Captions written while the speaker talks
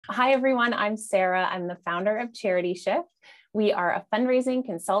Hi, everyone. I'm Sarah. I'm the founder of Charity Shift. We are a fundraising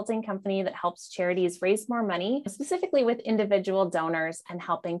consulting company that helps charities raise more money, specifically with individual donors and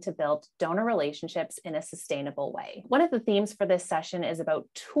helping to build donor relationships in a sustainable way. One of the themes for this session is about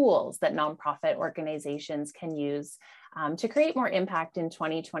tools that nonprofit organizations can use to create more impact in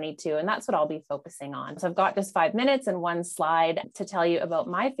 2022. And that's what I'll be focusing on. So I've got just 5 minutes and one slide to tell you about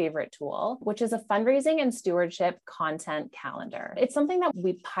my favorite tool, which is a fundraising and stewardship content calendar. It's something that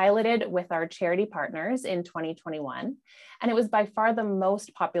we piloted with our charity partners in 2021, and it was by far the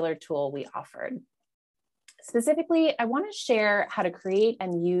most popular tool we offered. Specifically, I want to share how to create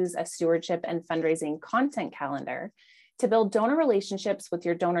and use a stewardship and fundraising content calendar to build donor relationships with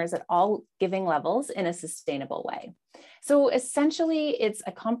your donors at all giving levels in a sustainable way. So essentially, it's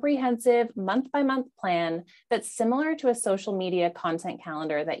a comprehensive month-by-month plan that's similar to a social media content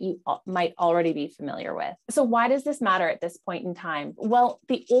calendar that you might already be familiar with. So why does this matter at this point in time? Well,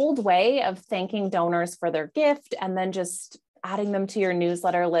 the old way of thanking donors for their gift and then just adding them to your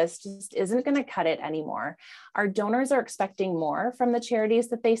newsletter list just isn't going to cut it anymore. Our donors are expecting more from the charities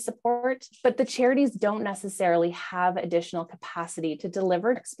that they support, but the charities don't necessarily have additional capacity to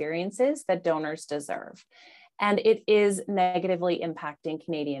deliver experiences that donors deserve. And it is negatively impacting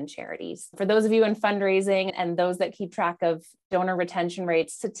Canadian charities. For those of you in fundraising and those that keep track of donor retention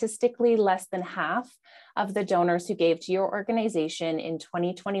rates, statistically less than half of the donors who gave to your organization in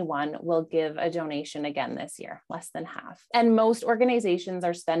 2021 will give a donation again this year, less than half. And most organizations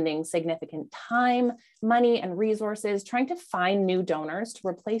are spending significant time, money, and resources trying to find new donors to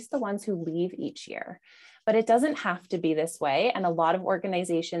replace the ones who leave each year. But it doesn't have to be this way, and a lot of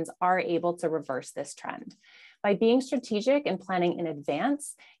organizations are able to reverse this trend. By being strategic and planning in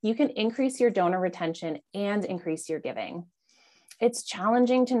advance, you can increase your donor retention and increase your giving. It's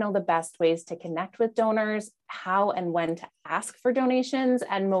challenging to know the best ways to connect with donors, how and when to ask for donations,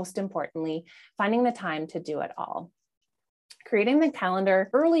 and most importantly, finding the time to do it all. Creating the calendar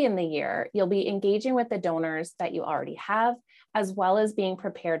early in the year, you'll be engaging with the donors that you already have, as well as being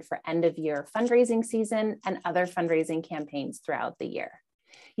prepared for end-of-year fundraising season and other fundraising campaigns throughout the year.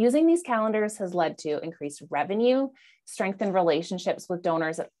 Using these calendars has led to increased revenue, strengthened relationships with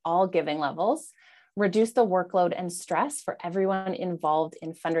donors at all giving levels, reduce the workload and stress for everyone involved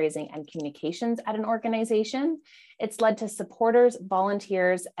in fundraising and communications at an organization. It's led to supporters,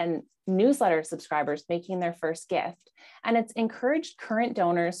 volunteers, and newsletter subscribers making their first gift. And it's encouraged current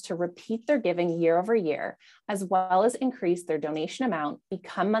donors to repeat their giving year over year, as well as increase their donation amount,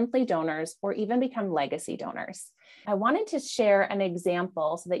 become monthly donors, or even become legacy donors. I wanted to share an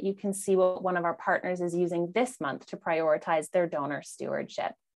example so that you can see what one of our partners is using this month to prioritize their donor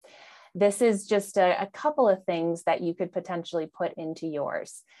stewardship. This is just a couple of things that you could potentially put into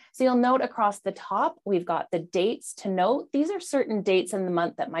yours. So you'll note across the top, we've got the dates to note. These are certain dates in the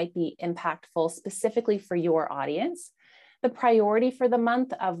month that might be impactful specifically for your audience. The priority for the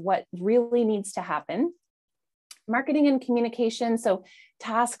month of what really needs to happen. Marketing and communication, so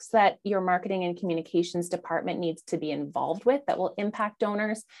tasks that your marketing and communications department needs to be involved with that will impact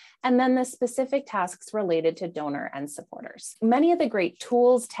donors, and then the specific tasks related to donor and supporters. Many of the great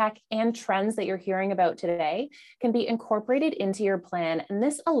tools, tech, and trends that you're hearing about today can be incorporated into your plan, and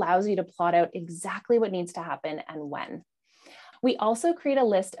this allows you to plot out exactly what needs to happen and when. We also create a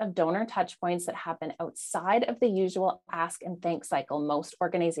list of donor touchpoints that happen outside of the usual ask and thank cycle most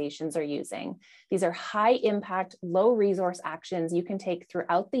organizations are using. These are high impact, low resource actions you can take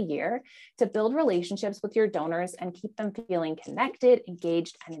throughout the year to build relationships with your donors and keep them feeling connected,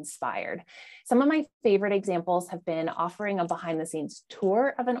 engaged, and inspired. Some of my favorite examples have been offering a behind the scenes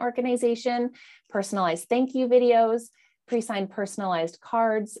tour of an organization, personalized thank you videos, pre-signed personalized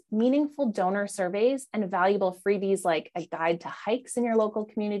cards, meaningful donor surveys, and valuable freebies like a guide to hikes in your local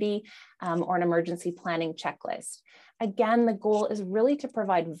community or an emergency planning checklist. Again, the goal is really to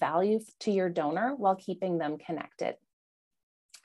provide value to your donor while keeping them connected.